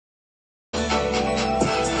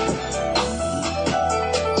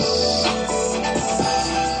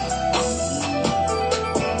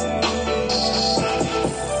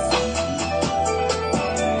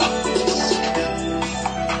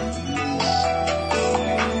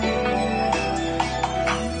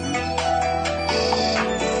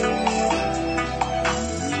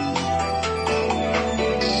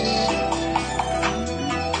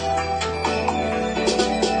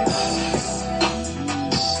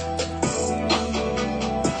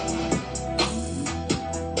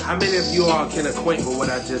How many of you all can acquaint with what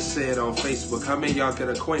I just said on Facebook? How many of y'all can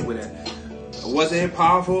acquaint with that? Wasn't it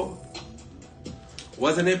powerful?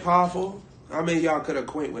 Wasn't it powerful? How many of y'all could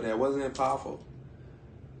acquaint with that? Wasn't it powerful?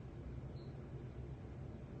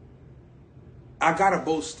 I got a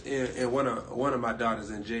boast in one of my daughters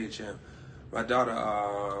in JHM. My daughter,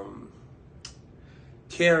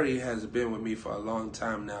 Carrie, has been with me for a long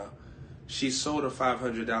time now. She sold a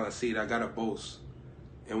 $500 seed. I got a boast.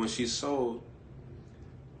 And when she sold,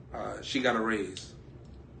 she got a raise.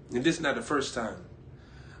 And this is not the first time.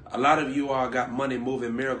 A lot of you all got money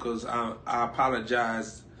moving miracles. I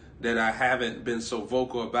apologize that I haven't been so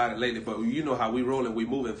vocal about it lately, but you know how we rolling, we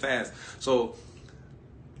moving fast. So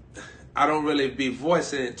I don't really be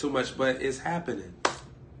voicing it too much, but it's happening.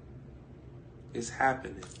 It's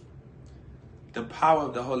happening. The power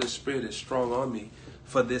of the Holy Spirit is strong on me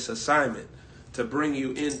for this assignment, to bring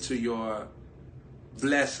you into your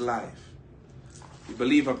blessed life. You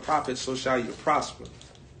believe a prophet, so shall you prosper.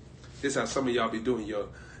 This is how some of y'all be doing your,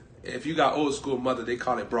 if you got old school mother, they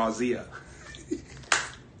call it brazier.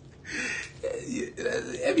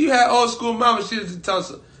 If you had old school mama, she used to tell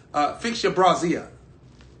us, fix your brazier.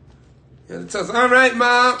 And tell us, all right,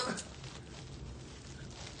 Mom.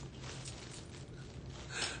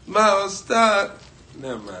 Mom, stop.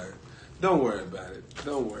 Never mind. Don't worry about it.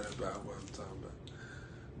 Don't worry about what I'm talking about.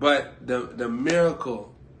 But the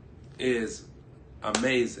miracle is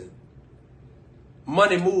amazing.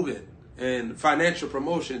 Money moving and financial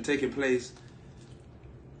promotion taking place.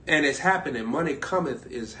 And it's happening. Money cometh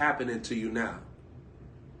is happening to you now.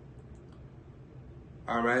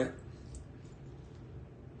 All right?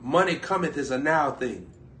 Money cometh is a now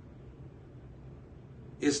thing.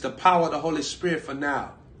 It's the power of the Holy Spirit for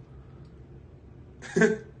now.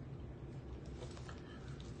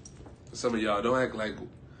 Some of y'all don't act like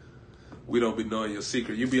we don't be knowing your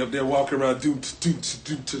secret. You be up there walking around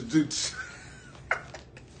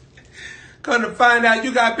come to find out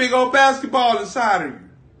you got big old basketball inside of you.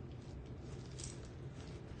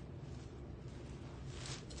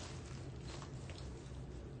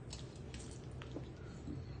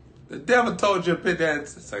 The devil told you to put that.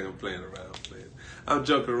 It's like I'm playing around. I'm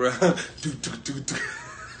joking around.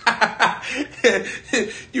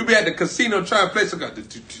 You be at the casino trying to play some.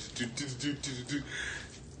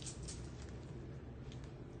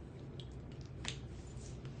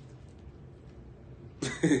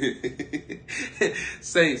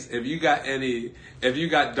 Saints, if you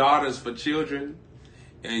got daughters for children,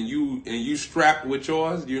 and you strapped with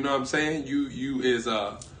yours, you know what I'm saying? You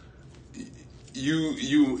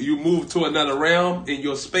move to another realm in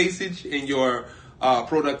your spacage, in your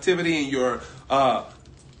productivity, in your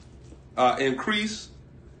increase.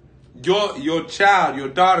 Your child, your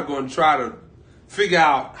daughter, going to try to figure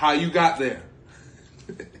out how you got there.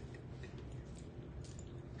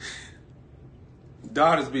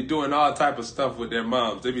 Daughters be doing all type of stuff with their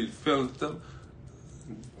moms. They be feeling stuff.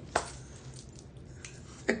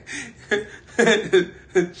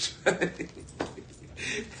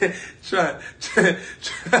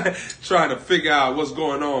 Trying to figure out what's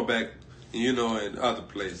going on back, in other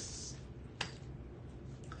places.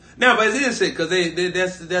 Now, but it's innocent because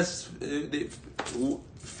that's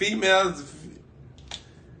females.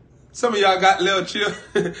 Some of y'all got little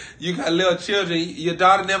children. You got little children. Your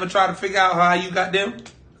daughter never tried to figure out how you got them.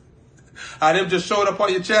 How them just showed up on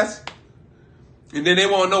your chest, and then they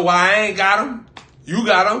want to know why I ain't got them. You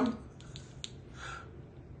got them.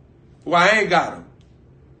 Why I ain't got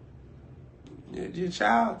them? Your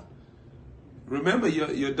child. Remember,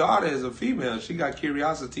 your daughter is a female. She got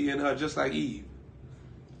curiosity in her just like Eve.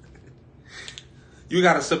 You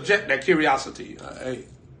got to subject that curiosity. Hey.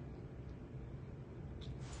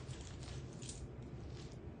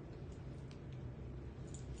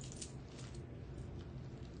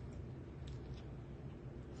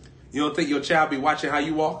 You don't think your child be watching how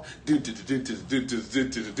you walk? Your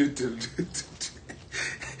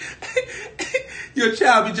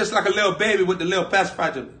child be just like a little baby with the little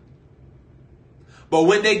pacifier. But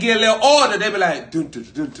when they get a little older, they be like, and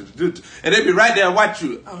they be right there and watch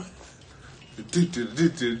you.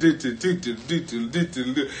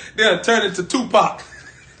 They'll turn into Tupac.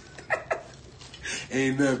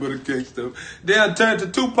 Ain't nothing but a gangster. They'll turn to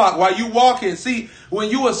Tupac while you walking. See, when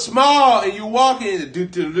you were small and you walking, they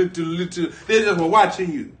just were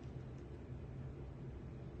watching you.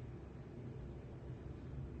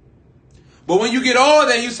 But when you get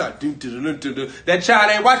older, you start, that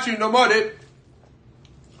child ain't watching you no more. They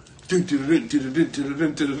be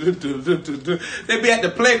at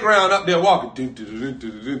the playground up there walking.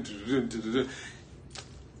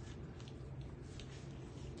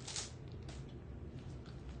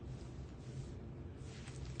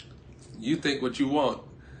 You think what you want.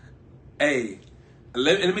 Hey,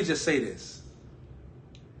 let me just say this.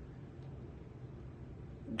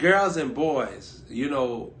 Girls and boys, you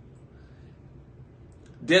know,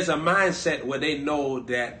 there's a mindset where they know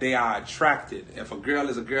that they are attracted. If a girl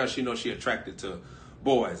is a girl, she knows she's attracted to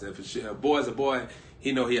boys. If a boy is a boy,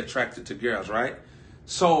 he know he attracted to girls, right?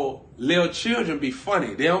 So little children be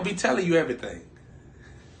funny. They don't be telling you everything.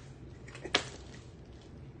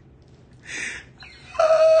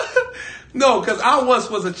 No, because I once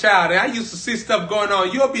was a child and I used to see stuff going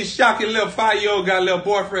on. You'll be shocking little 5-year-old got a little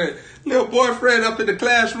boyfriend up in the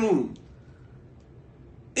classroom.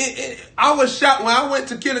 I was shocked when I went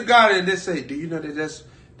to kindergarten and they say, do you know that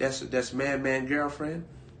that's man girlfriend?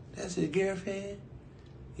 That's his girlfriend?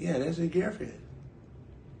 Yeah, that's his girlfriend.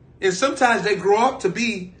 And sometimes they grow up to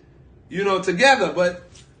be, you know, together, but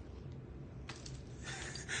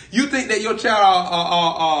you think that your child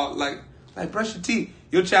are like brush your teeth.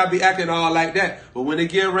 Your child be acting all like that. But when they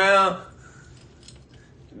get around,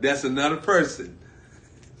 that's another person.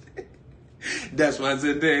 That's why I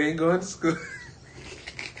said they ain't going to school.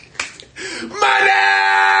 Money!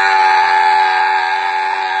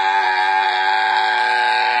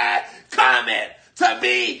 Coming to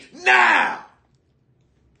me now!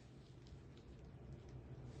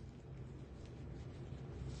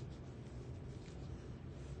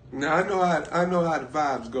 Now I know how the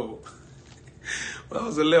vibes go. When I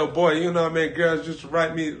was a little boy, you know what I mean, girls used to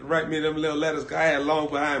write me them little letters because I had long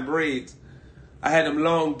behind braids. I had them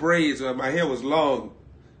long braids where my hair was long.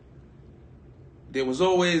 There was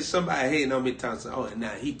always somebody hating on me telling me, oh,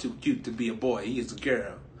 nah, he too cute to be a boy. He is a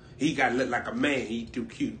girl. He got to look like a man. He too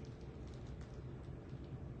cute.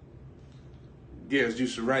 Girls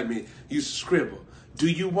used to write me, used to scribble. Do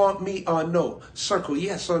you want me or no? Circle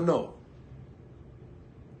yes or no.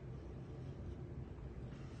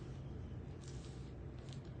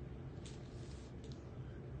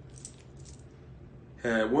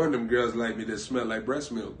 Had one of them girls like me that smelled like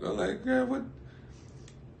breast milk. I'm like, girl, what?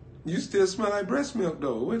 You still smell like breast milk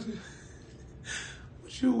though. What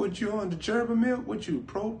you on the gerber milk? What you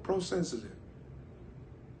pro sensitive?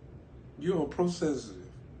 You on pro sensitive?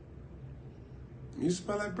 You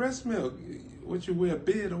smell like breast milk. What you wear a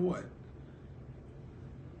beard or what?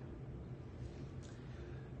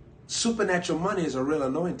 Supernatural money is a real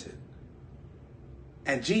anointing.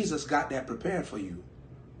 And Jesus got that prepared for you.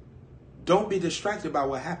 Don't be distracted by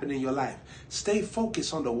what happened in your life. Stay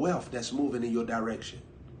focused on the wealth that's moving in your direction.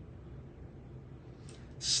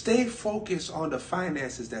 Stay focused on the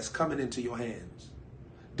finances that's coming into your hands.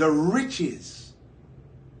 The riches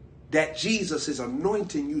that Jesus is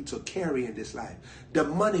anointing you to carry in this life. The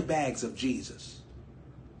money bags of Jesus.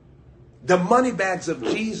 The money bags of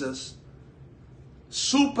Jesus,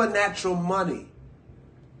 supernatural money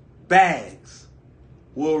bags,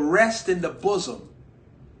 will rest in the bosom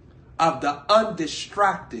of the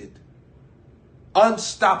undistracted,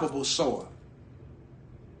 unstoppable sower.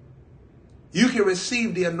 You can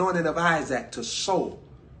receive the anointing of Isaac to sow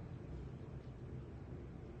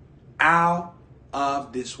out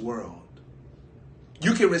of this world.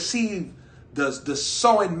 You can receive the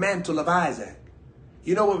sowing mantle of Isaac.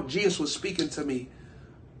 You know what Jesus was speaking to me?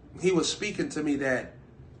 He was speaking to me that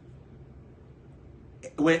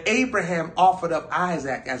when Abraham offered up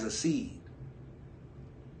Isaac as a seed,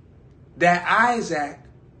 that Isaac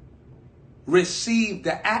received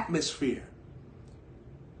the atmosphere,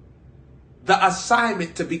 the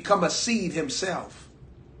assignment to become a seed himself.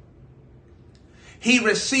 He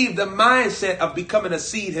received the mindset of becoming a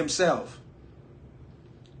seed himself.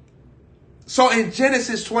 So in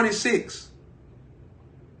Genesis 26,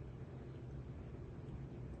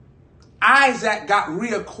 Isaac got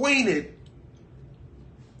reacquainted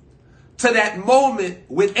to that moment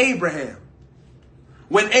with Abraham.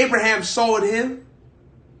 When Abraham sold him,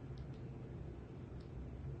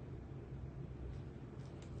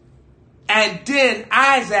 and then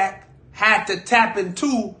Isaac had to tap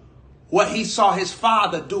into what he saw his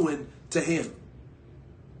father doing to him.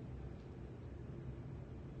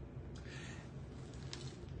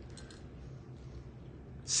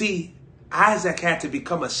 See, Isaac had to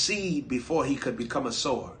become a seed before he could become a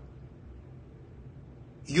sower.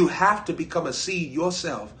 You have to become a seed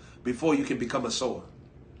yourself before you can become a sower.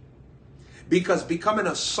 Because becoming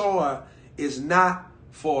a sower is not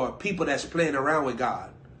for people that's playing around with God.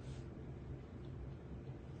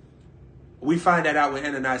 We find that out with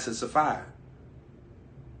Ananias and Sapphira.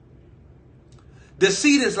 The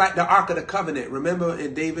seed is like the Ark of the Covenant. Remember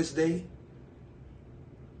in David's day?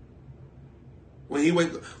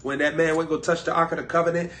 When that man went go touch the Ark of the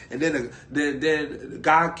Covenant, and then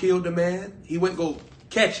God killed the man. He went go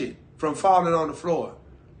catch it from falling on the floor.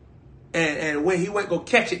 And when he went go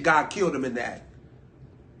catch it, God killed him in the act.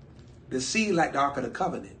 The seed like the Ark of the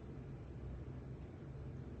Covenant.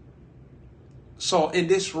 So in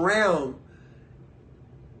this realm,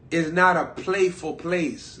 it's not a playful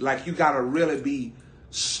place. Like you got to really be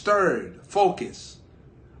stirred, focused,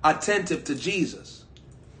 attentive to Jesus.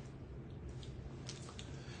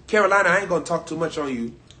 Carolina, I ain't going to talk too much on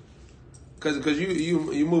you. Because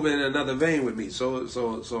you moving in another vein with me.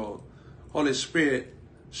 So Holy Spirit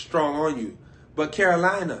strong on you. But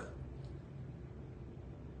Carolina,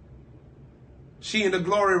 she in the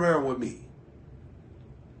glory realm with me.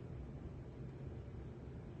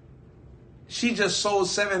 She just sold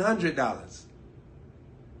 $700.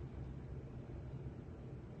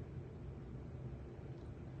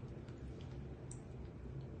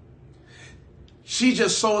 She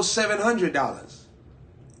just sold $700.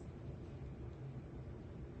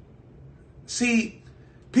 See,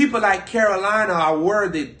 people like Carolina are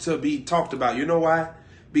worthy to be talked about. You know why?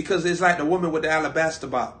 Because it's like the woman with the alabaster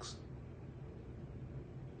box.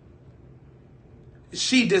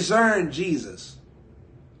 She discerned Jesus.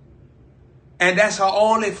 And that's her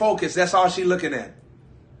only focus. That's all she's looking at.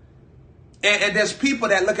 And there's people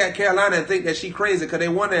that look at Carolina and think that she's crazy because they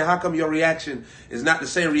wonder how come your reaction is not the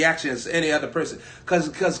same reaction as any other person.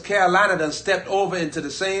 Because Carolina done stepped over into the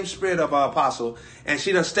same spirit of her apostle, and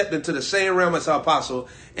she done stepped into the same realm as her apostle,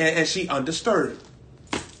 and she undisturbed.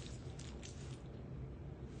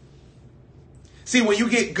 See, when you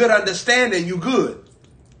get good understanding, you good.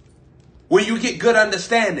 When you get good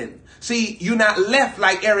understanding, see, you're not left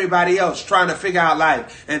like everybody else trying to figure out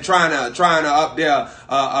life and trying to up there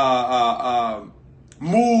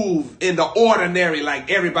move in the ordinary like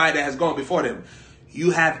everybody that has gone before them.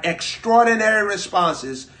 You have extraordinary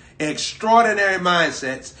responses, extraordinary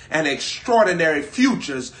mindsets, and extraordinary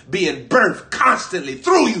futures being birthed constantly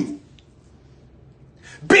through you.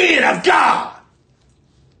 Being of God.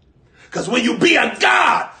 Because when you be of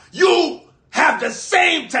God, you have the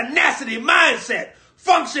same tenacity mindset,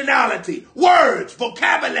 functionality, words,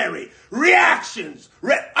 vocabulary, reactions.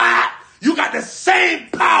 You got the same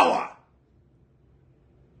power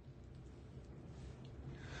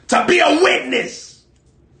to be a witness,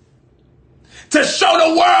 to show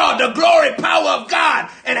the world the glory power of God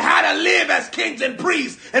and how to live as kings and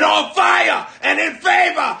priests and on fire and in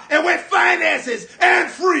favor and with finances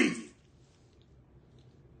and free.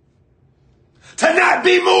 To not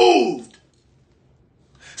be moved.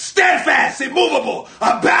 Steadfast, immovable,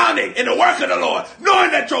 abounding in the work of the Lord, knowing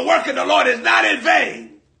that your work in the Lord is not in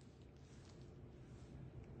vain.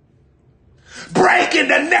 Breaking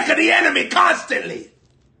the neck of the enemy constantly.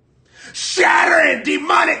 Shattering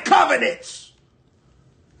demonic covenants.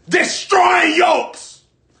 Destroying yokes.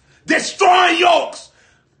 Destroying yokes.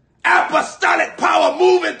 Apostolic power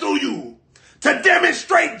moving through you to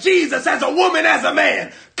demonstrate Jesus as a woman, as a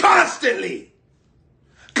man, constantly.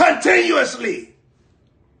 Continuously.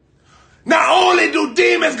 Not only do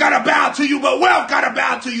demons gotta bow to you, but wealth gotta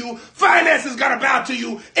bow to you, finances gotta bow to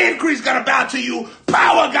you, increase gotta bow to you,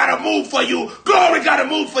 power gotta move for you, glory gotta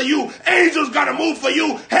move for you, angels gotta move for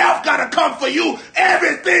you, health gotta come for you,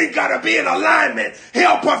 everything gotta be in alignment.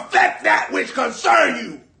 He'll perfect that which concern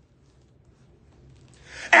you.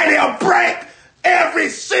 And he'll break every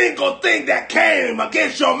single thing that came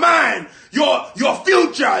against your mind, your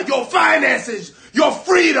future, your finances, your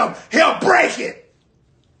freedom. He'll break it.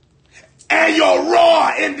 And you'll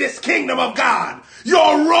roar in this kingdom of God.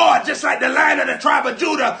 You'll roar just like the Lion of the tribe of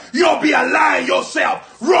Judah. You'll be a lion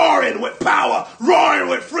yourself, roaring with power, roaring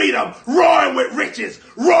with freedom, roaring with riches,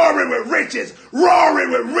 roaring with riches,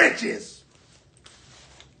 roaring with riches.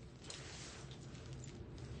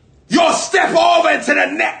 You'll step over into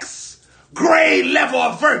the next grade level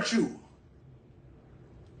of virtue.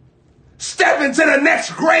 Step into the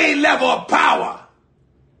next grade level of power.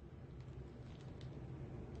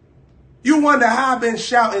 You wonder how I've been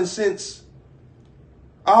shouting since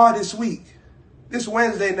all this week. This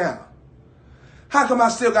Wednesday now. How come I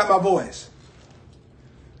still got my voice?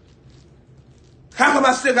 How come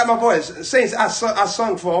I still got my voice? Saints, I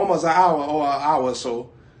sung for almost an hour or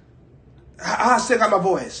so. I still got my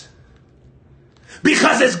voice.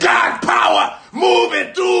 Because it's God power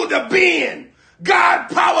moving through the being. God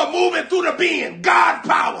power moving through the being. God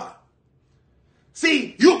power.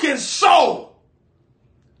 See, you can sow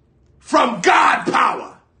from God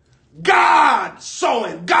power. God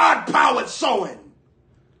sowing. God powered sowing.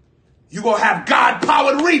 You're going to have God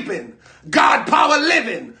powered reaping. God powered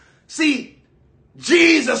living. See,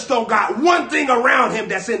 Jesus don't got one thing around him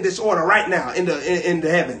that's in disorder right now in the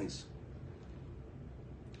heavens.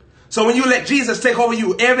 So when you let Jesus take over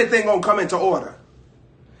you, everything going to come into order.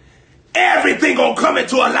 Everything gonna come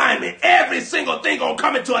into alignment. Every single thing gonna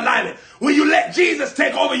come into alignment. When you let Jesus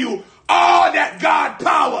take over you, all that God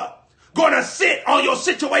power gonna sit on your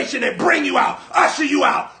situation and bring you out, usher you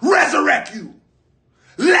out, resurrect you.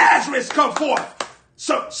 Lazarus come forth.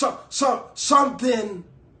 Something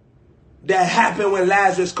that happened when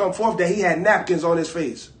Lazarus come forth, that he had napkins on his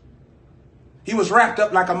face. He was wrapped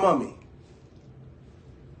up like a mummy.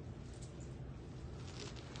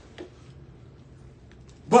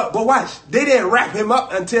 But watch, they didn't wrap him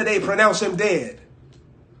up until they pronounced him dead.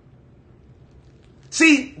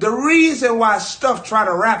 See, the reason why stuff try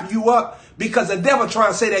to wrap you up, because the devil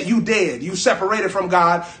trying to say that you dead. You separated from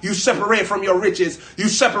God. You separated from your riches. You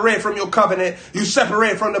separated from your covenant. You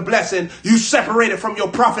separated from the blessing. You separated from your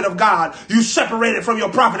prophet of God. You separated from your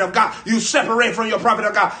prophet of God. You separated from your prophet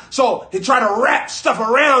of God. So he try to wrap stuff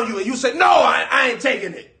around you and you say, no, I ain't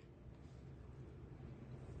taking it.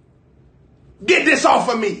 Get this off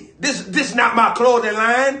of me. This not my clothing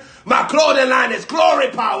line. My clothing line is glory,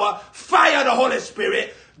 power, fire of the Holy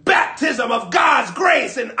Spirit, baptism of God's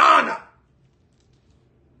grace and honor.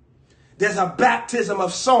 There's a baptism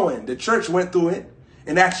of sowing. The church went through it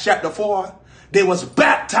in Acts chapter 4. They was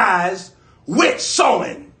baptized with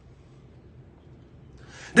sowing.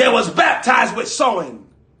 They was baptized with sowing.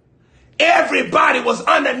 Everybody was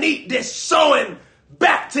underneath this sowing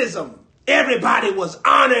baptism. Everybody was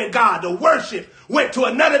honoring God. The worship went to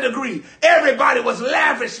another degree. Everybody was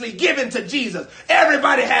lavishly given to Jesus.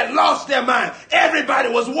 Everybody had lost their mind. Everybody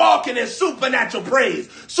was walking in supernatural praise,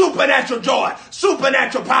 supernatural joy,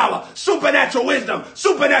 supernatural power, supernatural wisdom,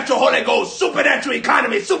 supernatural Holy Ghost, supernatural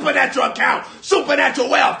economy, supernatural account, supernatural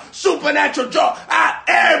wealth, supernatural joy.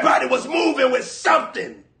 Everybody was moving with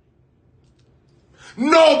something.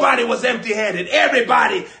 Nobody was empty-handed.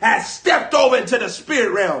 Everybody had stepped over into the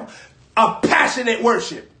spirit realm. A passionate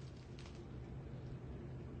worship.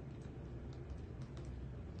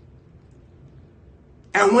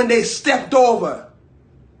 And when they stepped over,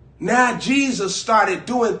 now Jesus started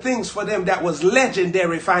doing things for them that was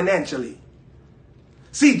legendary financially.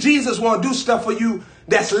 See, Jesus want to do stuff for you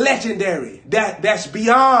that's legendary, that's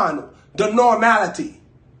beyond the normality.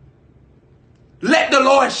 Let the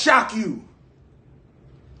Lord shock you.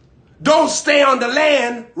 Don't stay on the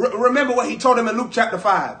land. Remember what he told him in Luke chapter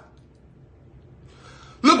 5.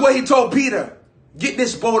 Look what he told Peter. Get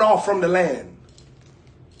this boat off from the land.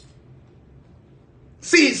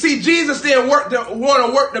 See, Jesus didn't want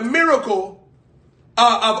to work the miracle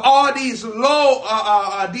of all these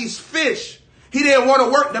these fish. He didn't want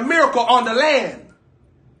to work the miracle on the land.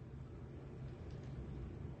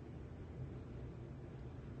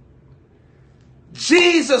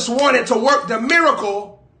 Jesus wanted to work the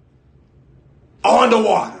miracle on the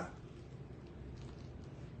water.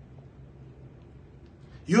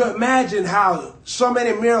 You imagine how so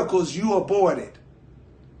many miracles you aborted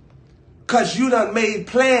because you done made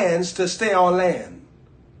plans to stay on land.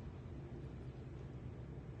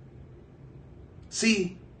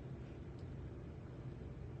 See,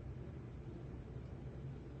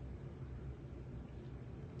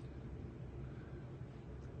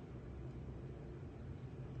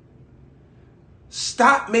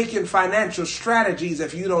 stop making financial strategies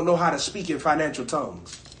if you don't know how to speak in financial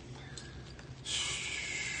tongues.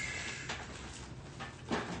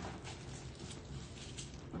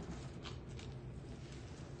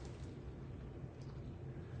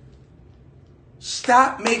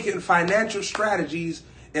 Stop making financial strategies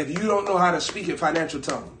if you don't know how to speak in financial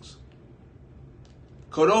tongues.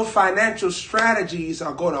 Because those financial strategies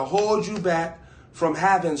are going to hold you back from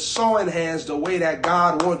having sowing hands the way that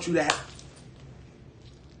God wants you to have.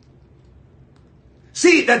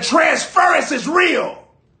 See, the transference is real.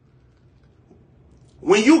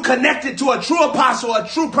 When you connected to a true apostle, a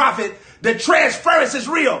true prophet, the transference is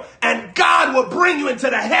real. And God will bring you into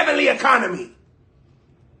the heavenly economy.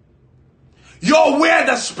 You're where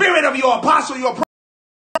the spirit of your apostle, your prophet.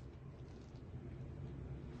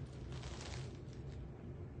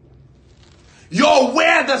 You're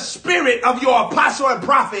where the spirit of your apostle and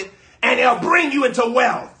prophet, and it'll bring you into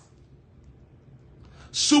wealth.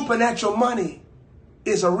 Supernatural money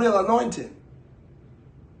is a real anointing,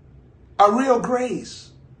 a real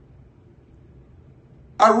grace,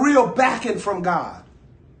 a real backing from God.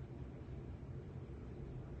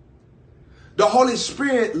 The Holy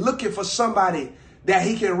Spirit looking for somebody that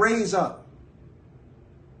he can raise up,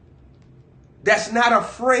 that's not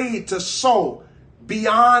afraid to sow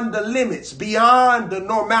beyond the limits, beyond the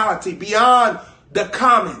normality, beyond the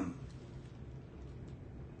common.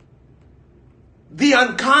 The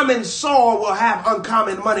uncommon sower will have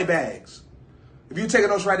uncommon money bags. If you take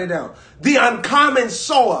those, write it down. The uncommon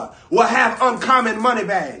sower will have uncommon money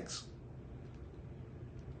bags.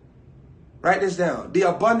 Write this down. The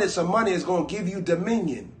abundance of money is going to give you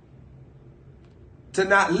dominion to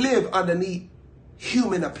not live underneath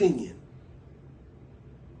human opinion.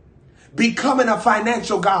 Becoming a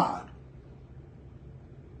financial god.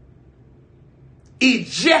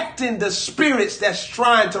 Ejecting the spirits that's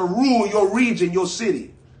trying to rule your region, your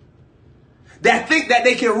city. That think that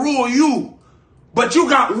they can rule you, but you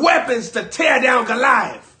got weapons to tear down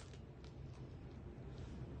Goliath.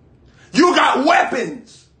 You got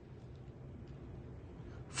weapons.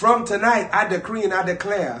 From tonight, I decree and I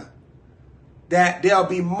declare that there'll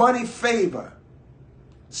be money favor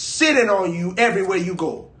sitting on you everywhere you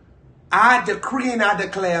go. I decree and I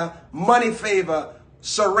declare money favor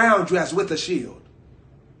surround you as with a shield.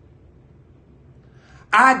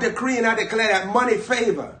 I decree and I declare that money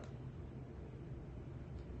favor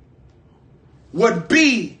would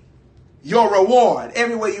be your reward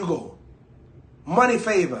everywhere you go. Money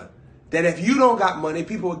favor. That if you don't got money,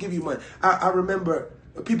 people will give you money. I remember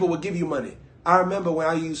people would give you money. I remember when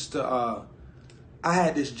I used to, I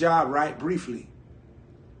had this job, right, briefly,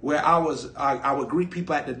 where I would greet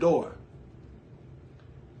people at the door.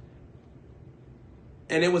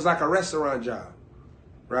 And it was like a restaurant job,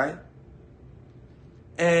 right?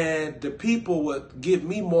 And the people would give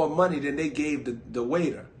me more money than they gave the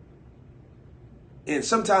waiter. And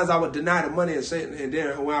sometimes I would deny the money and say, and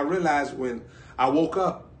then when I realized when I woke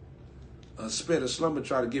up, a spirit of slumber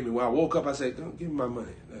tried to get me. When I woke up, I said, "Don't give me my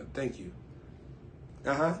money. Thank you.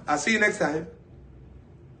 I'll see you next time."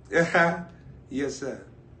 Yes, sir.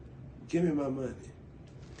 Give me my money.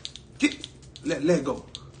 Let go.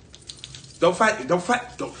 Don't fight. Don't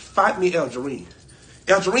fight. Don't fight me, Elgerine.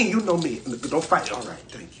 Elgerine, you know me. Don't fight. All right.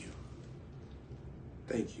 Thank you.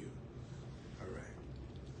 Thank you. All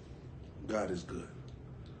right. God is good.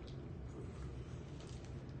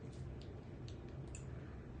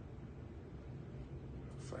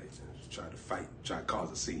 Fight. Try to fight. Try to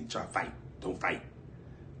cause a scene. Try to fight. Don't fight.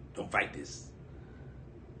 Don't fight this.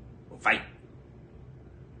 Don't fight.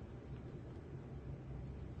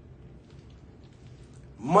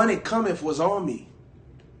 Money cometh was on me.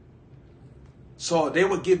 So they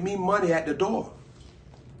would give me money at the door.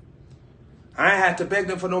 I ain't had to beg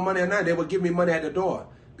them for no money or nothing. They would give me money at the door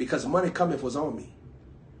because money cometh was on me.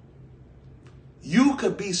 You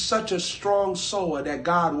could be such a strong sower that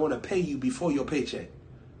God want to pay you before your paycheck.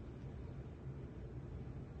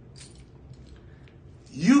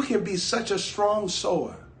 You can be such a strong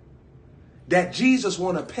sower that Jesus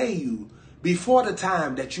want to pay you before the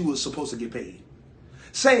time that you were supposed to get paid.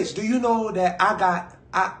 Saints, do you know that I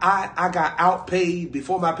got outpaid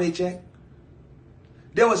before my paycheck?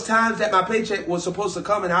 There was times that my paycheck was supposed to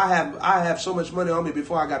come and I have so much money on me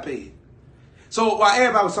before I got paid. So while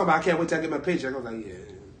everybody was talking about, I can't wait till I get my paycheck, I was like, yeah,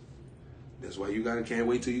 that's why you can't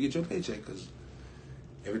wait till you get your paycheck, because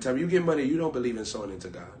every time you get money, you don't believe in sowing into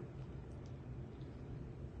God.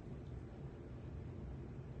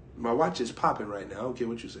 My watch is popping right now. I don't care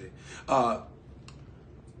what you say.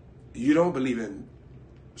 You don't believe in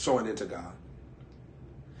sowing into God.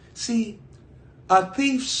 See, a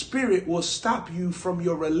thief's spirit will stop you from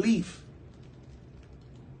your relief.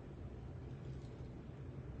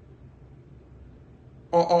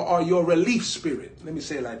 Or your relief spirit. Let me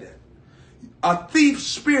say it like that. A thief's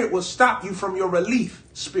spirit will stop you from your relief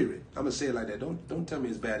spirit. I'm going to say it like that. Don't tell me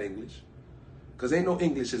it's bad English. Because ain't no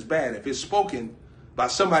English is bad. If it's spoken by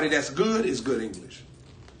somebody that's good, it's good English.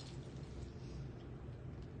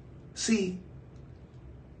 See,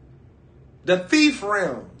 the thief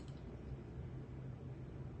realm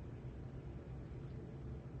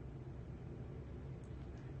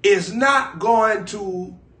is not going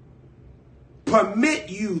to permit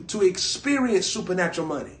you to experience supernatural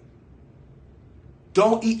money.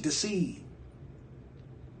 Don't eat the seed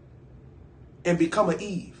and become an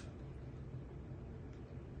Eve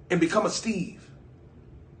and become a Steve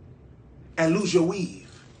and lose your weave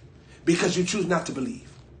because you choose not to believe.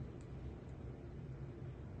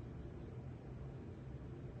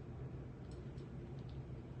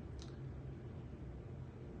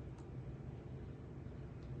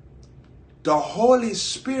 The Holy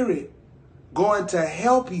Spirit going to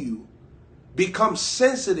help you become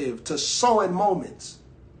sensitive to sowing moments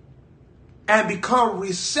and become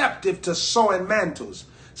receptive to sowing mantles.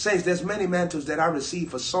 Saints, there's many mantles that I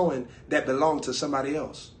received for sowing that belong to somebody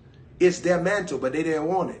else. It's their mantle, but they didn't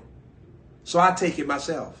want it. So I take it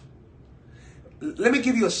myself. Let me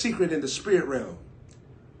give you a secret in the spirit realm.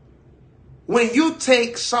 When you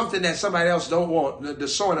take something that somebody else don't want, the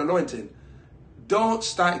sowing anointing, don't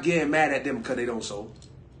start getting mad at them because they don't sow.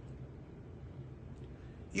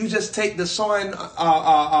 You just take the sowing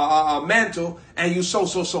mantle and you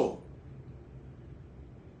sow.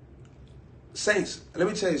 Saints, let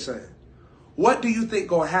me tell you something. What do you think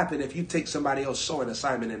going to happen if you take somebody else's sowing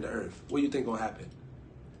assignment in the earth? What do you think going to happen?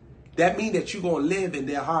 That means that you're going to live in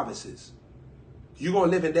their harvests. You're going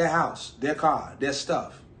to live in their house, their car, their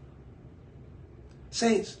stuff.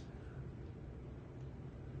 Saints,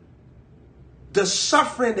 the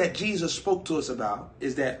suffering that Jesus spoke to us about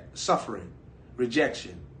is that suffering,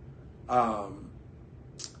 rejection,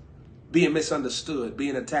 being misunderstood,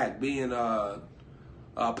 being attacked, being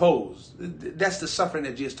opposed. That's the suffering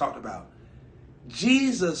that Jesus talked about.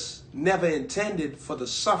 Jesus never intended for the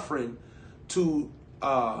suffering to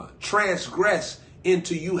transgress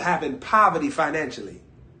into you having poverty financially.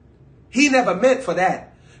 He never meant for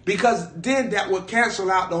that, because then that would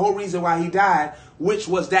cancel out the whole reason why he died, which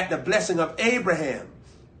was that the blessing of Abraham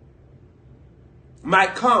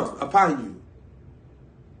might come upon you.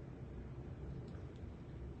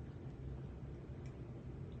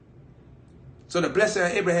 So the blessing of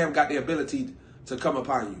Abraham got the ability to come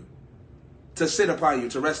upon you, to sit upon you,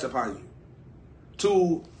 to rest upon you,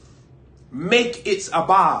 to make its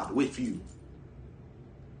abode with you.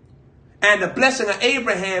 And the blessing of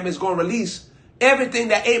Abraham is going to release everything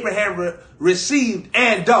that Abraham received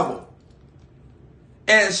and double.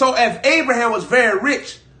 And so if Abraham was very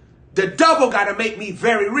rich, the double got to make me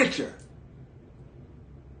very richer.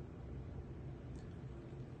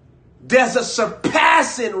 There's a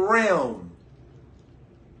surpassing realm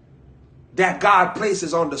that God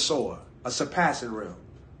places on the sower. A surpassing realm.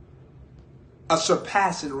 A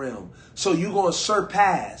surpassing realm. So you're going to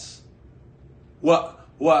surpass what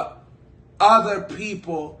other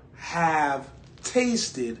people have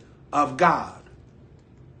tasted of God.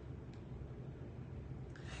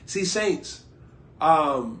 See, saints,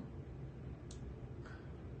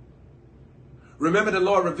 remember the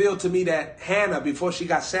Lord revealed to me that Hannah, before she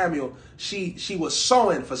got Samuel, she was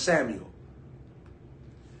sowing for Samuel.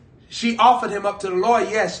 She offered him up to the Lord,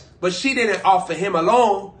 yes, but she didn't offer him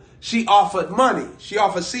alone. She offered money. She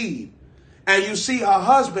offered seed. And you see her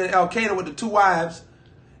husband, Elkanah, with the two wives.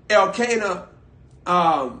 Elkanah,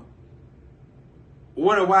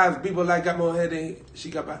 one of the wives, people like got more head, she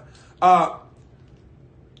got by.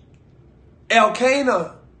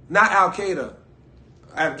 Elkanah, not Al-Qaeda,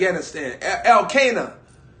 Afghanistan. Elkanah,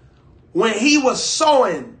 when he was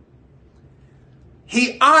sowing,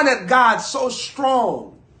 he honored God so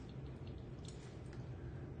strong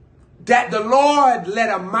that the Lord let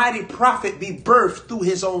a mighty prophet be birthed through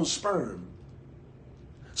his own sperm.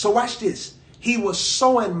 So watch this. He was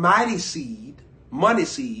sowing mighty seed, money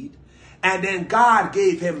seed, and then God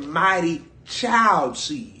gave him mighty child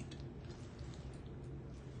seed.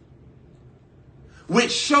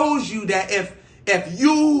 Which shows you that if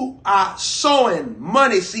you are sowing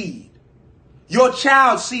money seed, your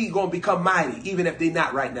child seed going to become mighty, even if they're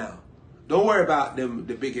not right now. Don't worry about them,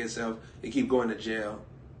 the big head self. They keep going to jail.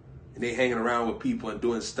 And they hanging around with people and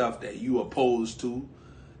doing stuff that you opposed to,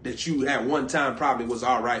 that you at one time probably was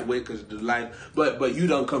all right with because of the life, but you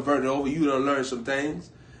done converted over, you done learned some things,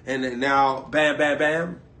 and then now bam, bam,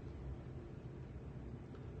 bam.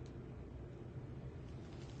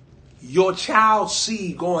 Your child's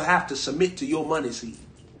seed gonna have to submit to your money seed.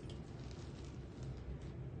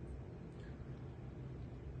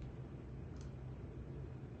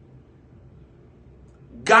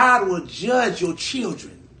 God will judge your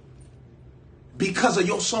children because of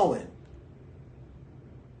your sowing.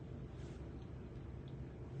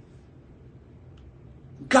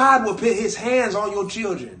 God will put his hands on your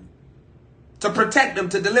children to protect them,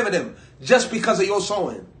 to deliver them, just because of your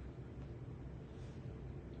sowing.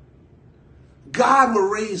 God will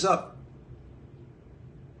raise up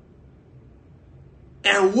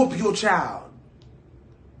and whoop your child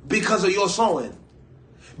because of your sowing.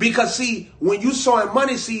 Because see, when you sowing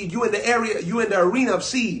money seed, you in the area, you in the arena of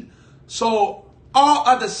seed. So all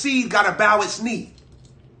other seed got to bow its knee.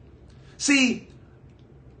 See,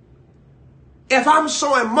 if I'm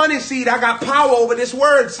sowing money seed, I got power over this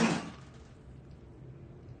word seed.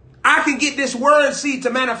 I can get this word seed to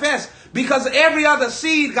manifest because every other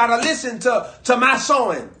seed got to listen to my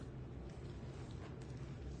sowing.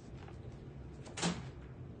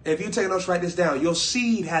 If you take notes, write this down. Your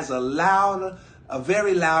seed has a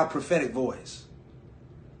very loud prophetic voice.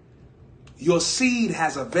 Your seed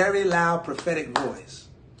has a very loud prophetic voice.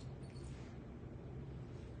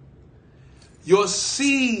 Your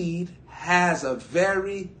seed has a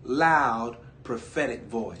very loud prophetic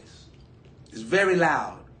voice. It's very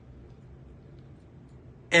loud.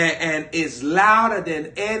 And it's louder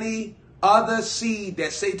than any other seed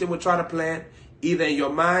that Satan would try to plant, either in your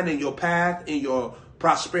mind, in your path, in your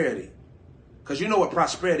prosperity. Because you know what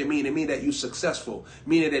prosperity means. It means that you're successful,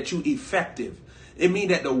 meaning that you're effective. It means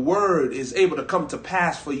that the word is able to come to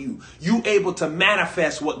pass for you. You able to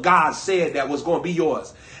manifest what God said that was going to be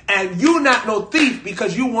yours. And you not no thief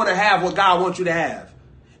because you want to have what God wants you to have.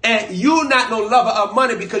 And you not no lover of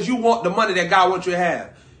money because you want the money that God wants you to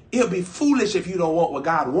have. It'll be foolish if you don't want what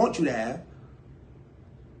God wants you to have.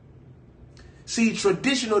 See,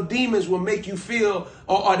 traditional demons will make you feel,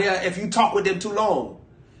 or if you talk with them too long,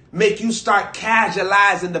 make you start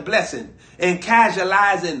casualizing the blessing and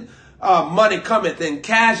casualizing money cometh and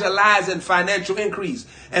casualizing financial increase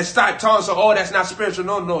and start talking, so, oh, that's not spiritual.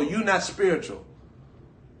 No, you're not spiritual.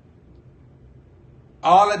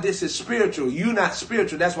 All of this is spiritual. You're not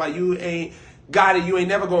spiritual. That's why you ain't got it. You ain't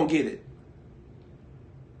never going to get it.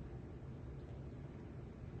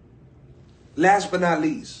 Last but not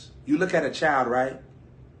least, you look at a child, right?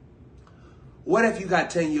 What if you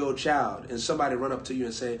got a 10-year-old child and somebody run up to you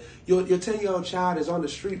and say, your 10-year-old child is on the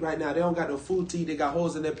street right now. They don't got no food to eat. They got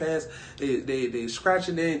holes in their pants. They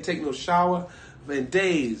scratching. They ain't take no shower in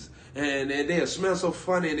days. And they smell so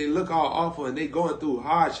funny and they look all awful and they going through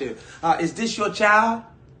hardship. Is this your child?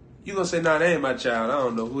 You going to say, no, that ain't my child. I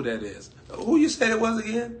don't know who that is. Who you said it was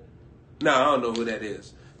again? No, I don't know who that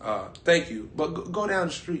is. Thank you. But go down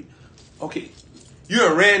the street. Okay. You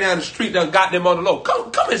done ran down the street, done got them on the low.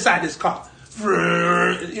 Come inside this car.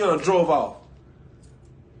 Drove off.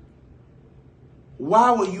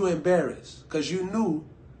 Why were you embarrassed? Because you knew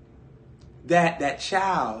that that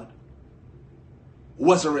child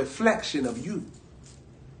was a reflection of you.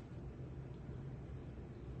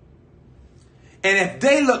 And if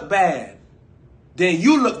they look bad, then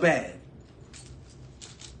you look bad.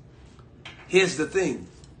 Here's the thing.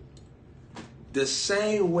 The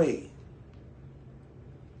same way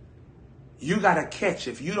you got to catch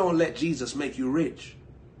if you don't let Jesus make you rich.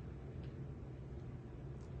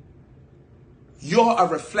 You're a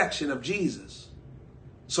reflection of Jesus.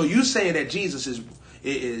 So you saying that Jesus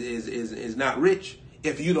is not rich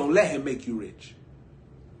if you don't let him make you rich.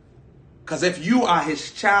 Because if you are his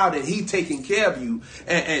child and he taking care of you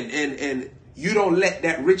and you don't let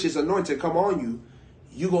that riches anointing come on you,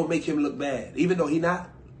 you're going to make him look bad. Even though he not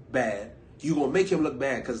bad, you're going to make him look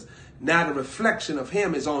bad because now the reflection of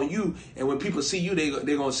him is on you. And when people see you,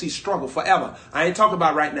 they're going to see struggle forever. I ain't talking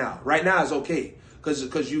about right now. Right now is okay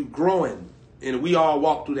because you growing and we all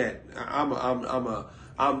walk through that. I'm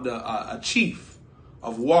a chief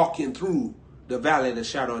of walking through the valley of the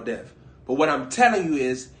shadow of death. But what I'm telling you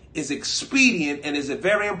is expedient and is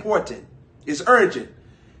very important. It's urgent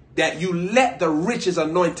that you let the riches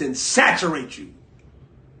anointing saturate you.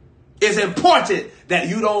 It's important that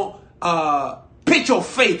you don't put your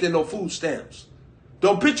faith in no food stamps.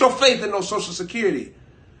 Don't put your faith in no Social Security.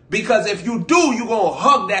 Because if you do, you're going to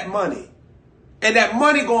hug that money. And that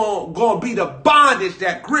money going to be the bondage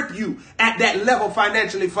that grip you at that level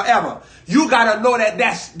financially forever. You got to know that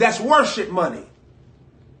that's worship money.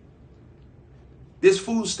 This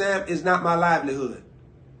food stamp is not my livelihood.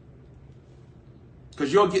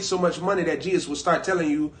 Because you'll get so much money that Jesus will start telling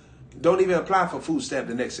you, don't even apply for food stamp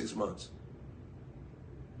the next 6 months.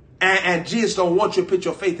 And Jesus don't want you to put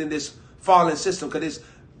your faith in this fallen system because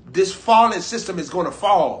this fallen system is going to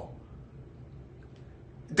fall.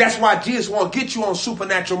 That's why Jesus won't get you on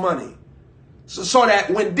supernatural money. So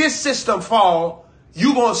that when this system fall,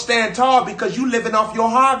 you're going to stand tall because you living off your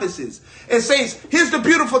harvests. It says, here's the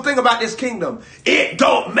beautiful thing about this kingdom. It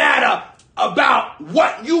don't matter about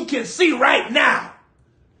what you can see right now.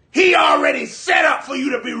 He already set up for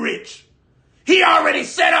you to be rich. He already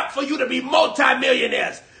set up for you to be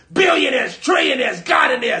multimillionaires, billionaires, trillionaires,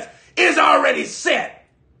 goddinaires. It's already set.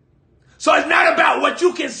 So it's not about what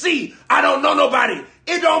you can see. I don't know nobody.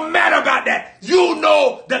 It don't matter about that. You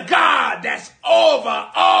know the God that's over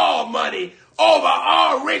all money, over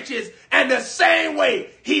all riches, and the same way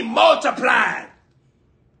he multiplied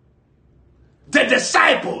the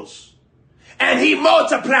disciples and he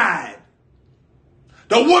multiplied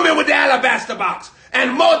the woman with the alabaster box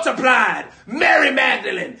and multiplied Mary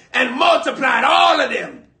Magdalene and multiplied all of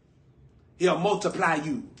them. He'll multiply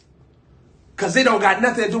you. Because it don't got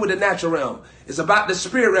nothing to do with the natural realm. It's about the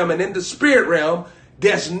spirit realm. And in the spirit realm,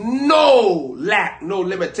 there's no lack, no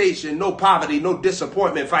limitation, no poverty, no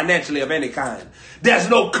disappointment financially of any kind. There's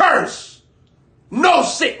no curse, no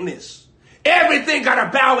sickness. Everything got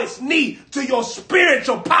to bow its knee to your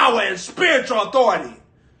spiritual power and spiritual authority.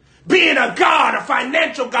 Being a God, a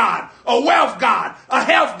financial God, a wealth God, a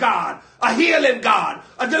health God, a healing God,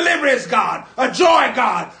 a deliverance God, a joy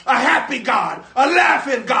God, a happy God, a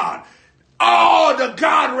laughing God. All the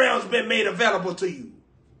God realms been made available to you.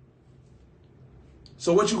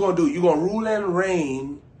 So what you going to do? You're going to rule and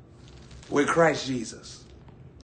reign with Christ Jesus.